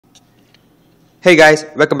Hey guys,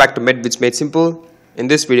 welcome back to Vids Made Simple. In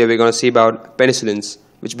this video we're going to see about penicillins,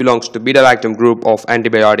 which belongs to beta-lactam group of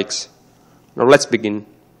antibiotics. Now let's begin.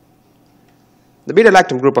 The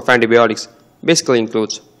beta-lactam group of antibiotics basically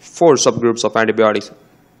includes 4 subgroups of antibiotics,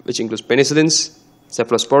 which includes penicillins,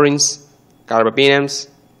 cephalosporins, carbapenems,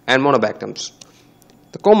 and monobactams.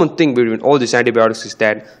 The common thing between all these antibiotics is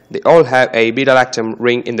that they all have a beta-lactam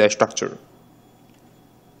ring in their structure.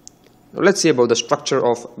 Now let's see about the structure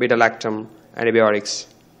of beta-lactam antibiotics.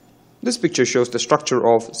 This picture shows the structure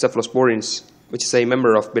of cephalosporins, which is a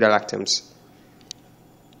member of beta-lactams.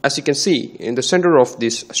 As you can see, in the center of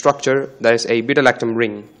this structure there is a beta-lactam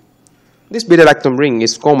ring. This beta-lactam ring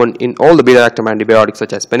is common in all the beta-lactam antibiotics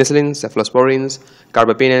such as penicillins, cephalosporins,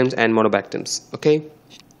 carbapenems, and monobactams. Okay?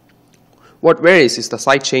 What varies is the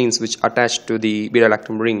side chains which attach to the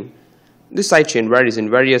beta-lactam ring. This side chain varies in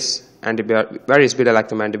various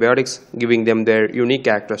beta-lactam antibiotics, giving them their unique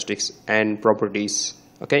characteristics and properties.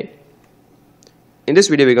 Okay? In this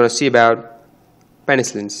video we're going to see about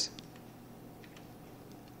penicillins.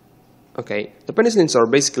 Okay, the penicillins are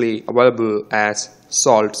basically available as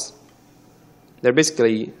salts. They're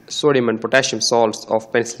basically sodium and potassium salts of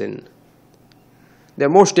penicillin. They're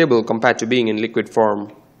more stable compared to being in liquid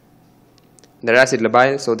form. They're acid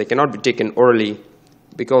labile, so they cannot be taken orally,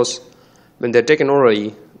 because when they're taken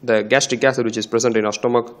orally, the gastric acid which is present in our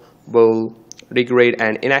stomach will degrade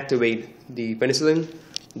and inactivate the penicillin,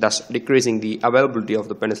 thus decreasing the availability of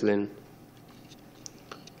the penicillin.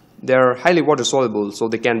 They are highly water soluble, so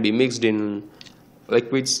they can be mixed in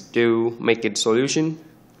liquids to make it solution,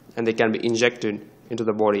 and they can be injected into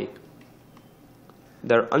the body.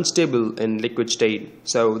 They are unstable in liquid state,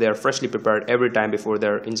 so they are freshly prepared every time before they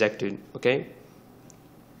are injected. Okay?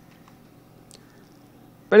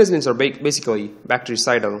 Penicillins are basically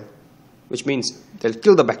bactericidal, which means they'll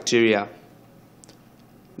kill the bacteria.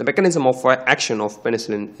 The mechanism of action of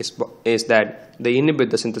penicillin is that they inhibit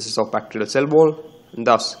the synthesis of bacterial cell wall and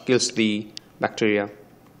thus kills the bacteria.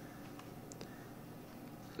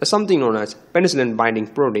 There's something known as penicillin-binding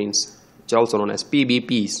proteins, which are also known as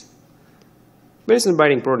PBPs.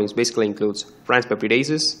 Penicillin-binding proteins basically includes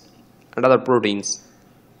transpeptidases and other proteins.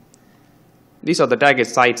 These are the target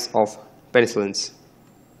sites of penicillins.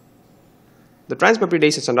 The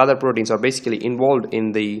transpeptidases and other proteins are basically involved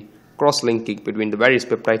in the cross-linking between the various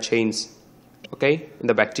peptide chains, okay, in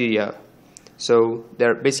the bacteria. So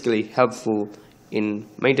they're basically helpful in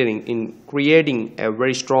creating a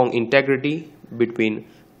very strong integrity in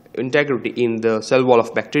the cell wall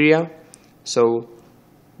of bacteria. So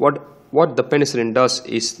what the penicillin does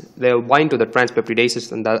is they'll bind to the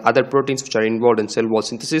transpeptidases and the other proteins which are involved in cell wall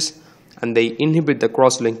synthesis, and they inhibit the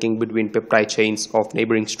cross-linking between peptide chains of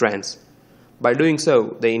neighboring strands. By doing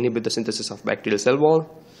so, they inhibit the synthesis of bacterial cell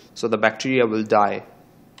wall, so the bacteria will die.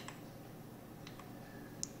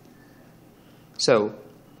 So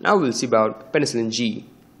now we'll see about Penicillin-G,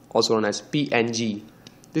 also known as PNG.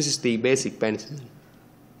 This is the basic penicillin.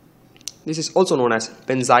 This is also known as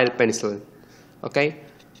benzyl penicillin. Okay?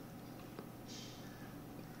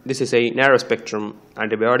 This is a narrow spectrum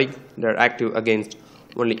antibiotic. They're active against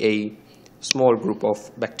only a small group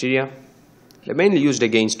of bacteria. They're mainly used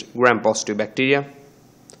against gram-positive bacteria.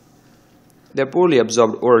 They're poorly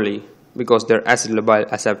absorbed orally because they're acid labile,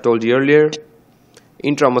 as I've told you earlier.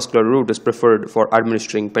 Intramuscular route is preferred for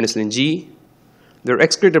administering Penicillin-G. They're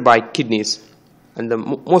excreted by kidneys, and the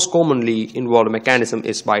most commonly involved mechanism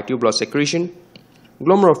is by tubular secretion.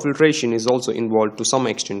 Glomerular filtration is also involved to some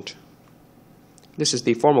extent. This is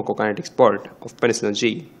the pharmacokinetics part of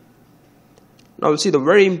Penicillin-G. Now we'll see the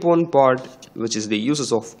very important part, which is the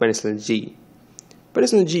uses of Penicillin-G.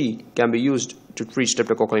 Penicillin-G can be used to treat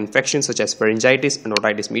streptococcal infections such as pharyngitis and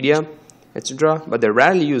otitis media, etc., but they're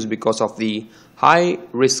rarely used because of the high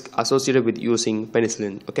risk associated with using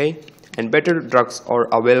penicillin. Okay, and better drugs are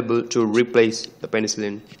available to replace the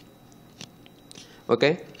penicillin.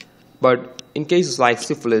 Okay, but in cases like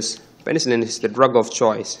syphilis, penicillin is the drug of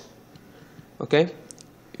choice. Okay,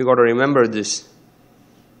 you got to remember this.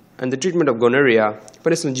 And the treatment of gonorrhea,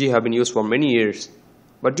 Penicillin-G have been used for many years,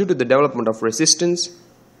 but due to the development of resistance,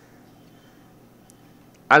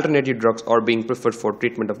 alternative drugs are being preferred for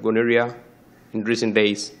treatment of gonorrhea in recent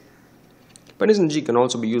days. Penicillin-G can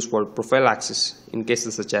also be used for prophylaxis in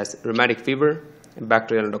cases such as rheumatic fever and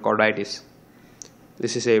bacterial endocarditis.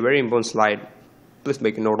 This is a very important slide. Please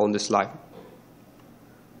make a note on this slide.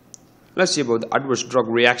 Let's see about the adverse drug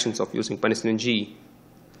reactions of using Penicillin-G.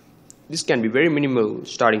 This can be very minimal,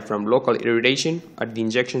 starting from local irritation at the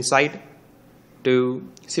injection site to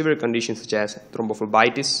severe conditions such as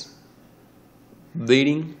thrombophlebitis,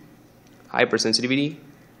 bleeding, hypersensitivity,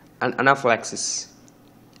 and anaphylaxis.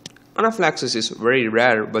 Anaphylaxis is very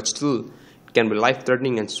rare, but still it can be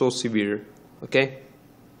life-threatening and so severe. Okay?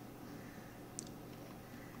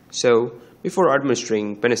 So, before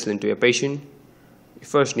administering penicillin to a patient, you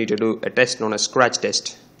first need to do a test known as scratch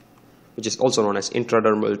test, which is also known as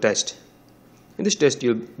intradermal test. In this test,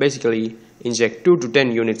 you'll basically inject 2 to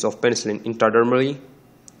 10 units of penicillin intradermally,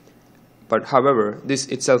 but however, this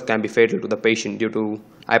itself can be fatal to the patient due to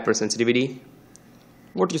hypersensitivity.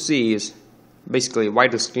 What you see is basically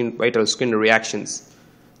vital skin reactions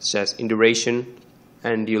such as induration,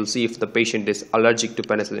 and you'll see if the patient is allergic to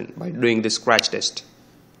penicillin by doing this scratch test.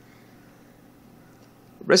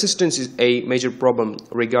 Resistance is a major problem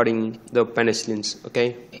regarding the penicillins,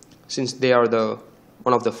 okay? Since they are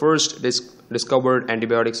one of the first discovered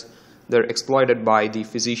antibiotics, they're exploited by the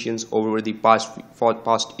physicians over the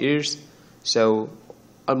past years. So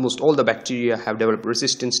almost all the bacteria have developed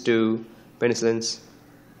resistance to penicillins.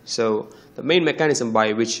 So the main mechanism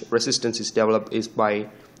by which resistance is developed is by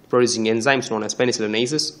producing enzymes known as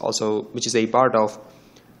penicillinases, also which is a part of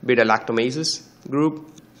beta-lactamases group.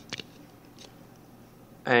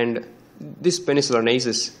 And these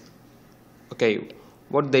penicillinases, okay,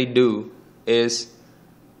 what they do is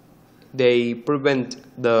they prevent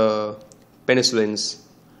the penicillins.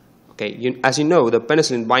 Okay, as you know, the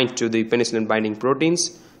penicillin binds to the penicillin-binding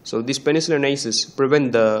proteins. So these penicillinases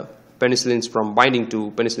prevent the penicillins from binding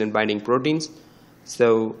to penicillin-binding proteins.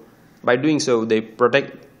 So by doing so, they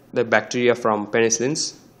protect the bacteria from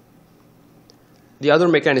penicillins. The other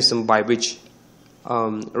mechanism by which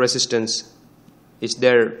resistance is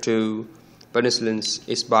there to penicillins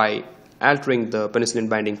is by altering the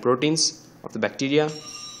penicillin-binding proteins of the bacteria.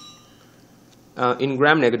 In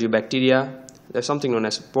gram-negative bacteria, there's something known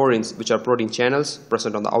as porins, which are protein channels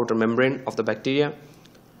present on the outer membrane of the bacteria,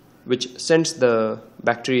 which sends the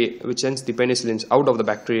penicillins out of the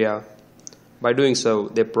bacteria. By doing so,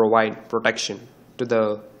 they provide protection to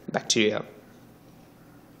the bacteria.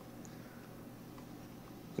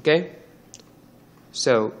 Okay?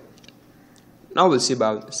 So now we'll see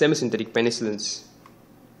about semisynthetic penicillins.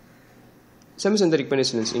 Semisynthetic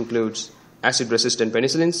penicillins includes acid-resistant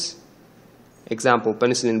penicillins, example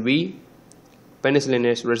Penicillin V,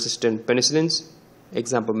 Penicillinase-resistant penicillins,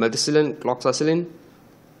 example Methicillin, cloxacillin,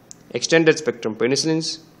 extended-spectrum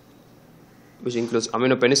penicillins, which includes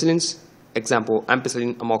Aminopenicillins, example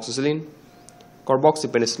Ampicillin, amoxicillin,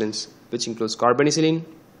 Carboxypenicillins, which includes Carbonicillin,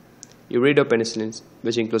 Ureidopenicillins,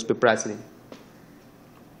 which includes Piperacillin.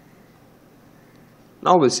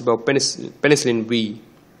 Now we'll see about Penicillin V.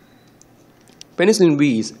 Penicillin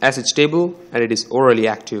V is acid stable and it is orally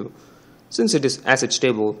active. Since it is acid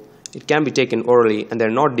stable, it can be taken orally and they are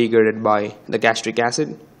not degraded by the gastric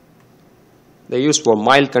acid. They are used for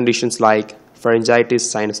mild conditions like pharyngitis,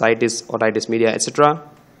 sinusitis, otitis media, etc.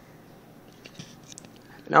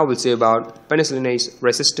 Now we'll see about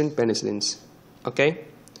penicillinase-resistant penicillins. Okay,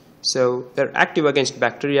 so they're active against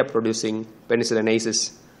bacteria producing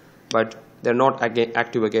penicillinases, but they're not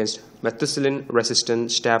active against methicillin-resistant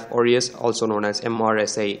Staph aureus, also known as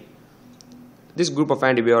MRSA. This group of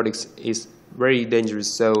antibiotics is very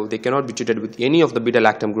dangerous, so they cannot be treated with any of the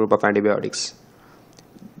beta-lactam group of antibiotics.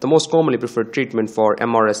 The most commonly preferred treatment for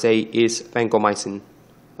MRSA is vancomycin.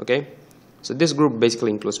 Okay, so this group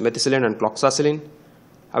basically includes methicillin and cloxacillin.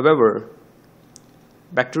 However,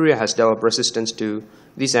 bacteria has developed resistance to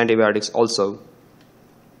these antibiotics also.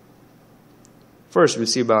 First, we'll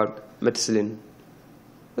see about methicillin.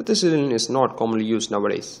 Methicillin is not commonly used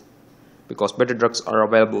nowadays because better drugs are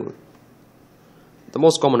available. The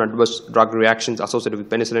most common adverse drug reactions associated with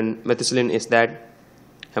methicillin is that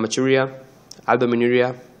hematuria,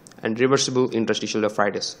 albuminuria, and reversible interstitial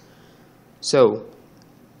nephritis. So,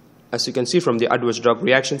 as you can see from the adverse drug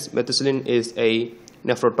reactions, methicillin is a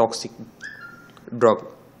nephrotoxic drug.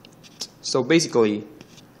 So basically,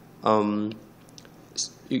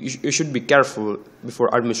 you should be careful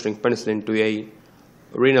before administering penicillin to a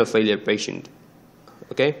renal failure patient.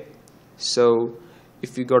 Okay, so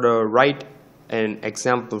if you got to write an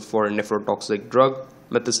example for a nephrotoxic drug,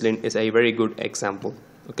 methicillin is a very good example.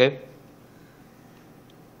 Okay,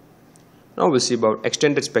 now we'll see about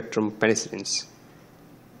extended spectrum penicillins.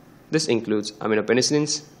 This includes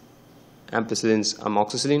aminopenicillins, ampicillins,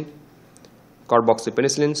 amoxicillin,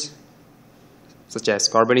 carboxypenicillins such as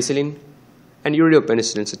carbonicillin, and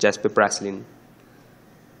ureidopenicillins such as piperacillin.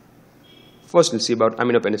 First, we'll see about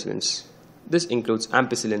aminopenicillins. This includes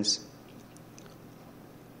ampicillins.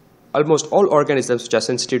 Almost all organisms which are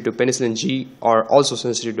sensitive to Penicillin-G are also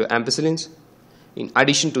sensitive to ampicillins. In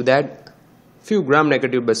addition to that, few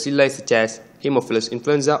gram-negative bacilli such as Haemophilus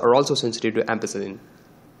influenza are also sensitive to ampicillin.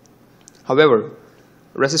 However,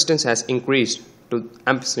 resistance has increased to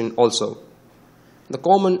ampicillin also. The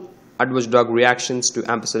common adverse drug reactions to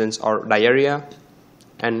ampicillins are diarrhea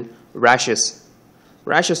and rashes.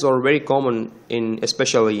 Rashes are very common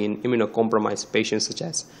especially in immunocompromised patients such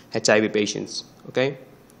as HIV patients. Okay,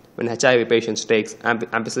 when HIV patients take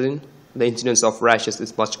ampicillin, the incidence of rashes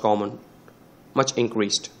is much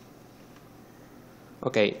increased.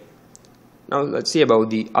 Okay, now let's see about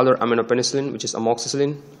the other aminopenicillin, which is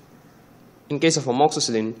amoxicillin. In case of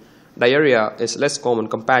amoxicillin, diarrhea is less common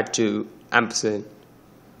compared to ampicillin,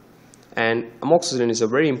 and amoxicillin is a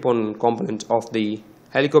very important component of the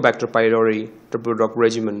Helicobacter pylori triple drug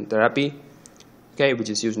regimen therapy, okay, which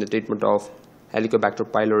is used in the treatment of Helicobacter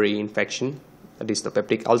pylori infection, that is the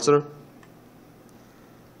peptic ulcer.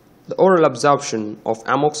 The oral absorption of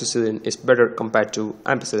amoxicillin is better compared to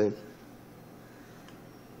ampicillin.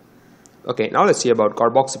 Okay, now let's see about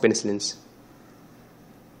carboxypenicillins.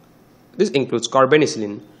 This includes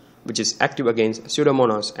carbenicillin, which is active against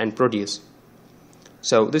Pseudomonas and Proteus.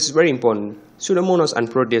 So this is very important. Pseudomonas and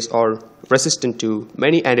Proteus are resistant to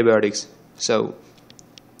many antibiotics. So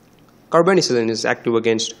carbenicillin is active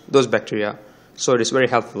against those bacteria, so it is very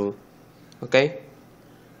helpful. Okay.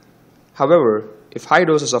 However, if high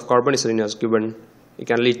doses of carbenicillin is given, it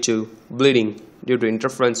can lead to bleeding due to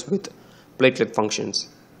interference with platelet functions.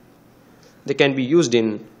 They can be used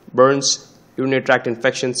in burns, urinary tract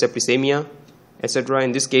infections, septicemia, etc.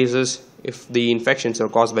 In these cases, if the infections are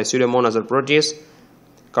caused by Pseudomonas or Proteus,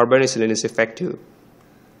 carbenicillin is effective.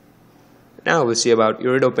 Now we'll see about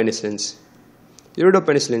Ureidopenicillins.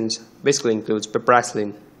 Ureidopenicillins basically includes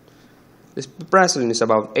piperacillin. This piperacillin is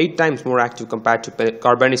about 8 times more active compared to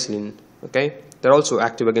carbenicillin. Okay, they're also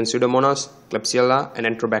active against Pseudomonas, Klebsiella, and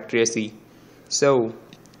Enterobacteriaceae. So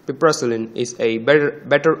piperacillin is a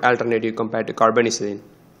better alternative compared to carbenicillin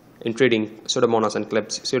in treating Pseudomonas,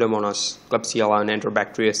 Klebsiella, and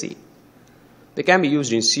Enterobacteriaceae. They can be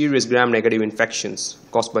used in serious gram-negative infections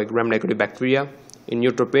caused by gram-negative bacteria in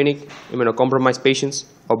neutropenic, immunocompromised patients,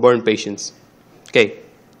 or burn patients. Okay.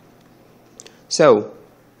 So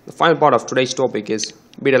the final part of today's topic is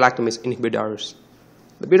beta-lactamase inhibitors.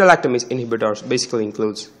 The beta-lactamase inhibitors basically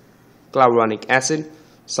includes clavulanic acid,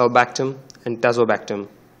 sulbactam, and tazobactam.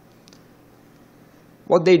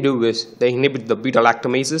 What they do is they inhibit the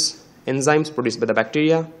beta-lactamases, enzymes produced by the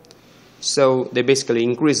bacteria. So they basically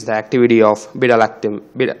increase the activity of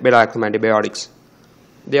beta-lactam antibiotics.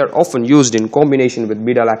 They are often used in combination with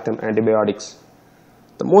beta-lactam antibiotics.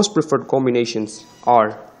 The most preferred combinations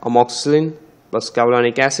are amoxicillin plus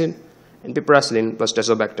clavulanic acid and piperacillin plus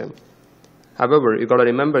tazobactam. However, you gotta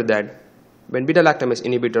remember that when beta-lactamase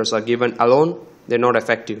inhibitors are given alone, they're not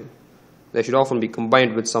effective. They should often be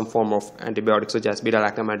combined with some form of antibiotics such as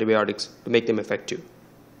beta-lactam antibiotics to make them effective.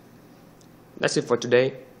 That's it for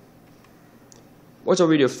today. Watch our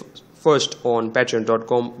video first on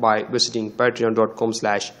patreon.com by visiting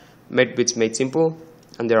patreon.com/medvidsmadesimple,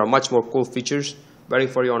 and there are much more cool features waiting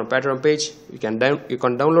for you on our Patreon page. You can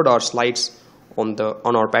download our slides on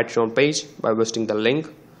our Patreon page by visiting the link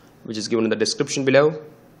which is given in the description below.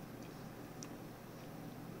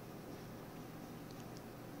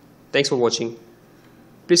 Thanks for watching.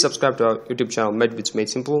 Please subscribe to our YouTube channel Medvids Made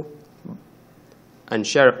Simple and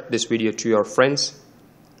share this video to your friends,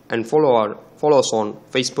 and follow us on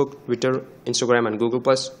Facebook, Twitter, Instagram, and Google+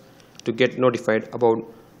 to get notified about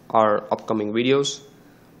our upcoming videos.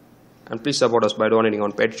 And please support us by donating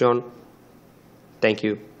on Patreon. Thank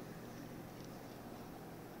you.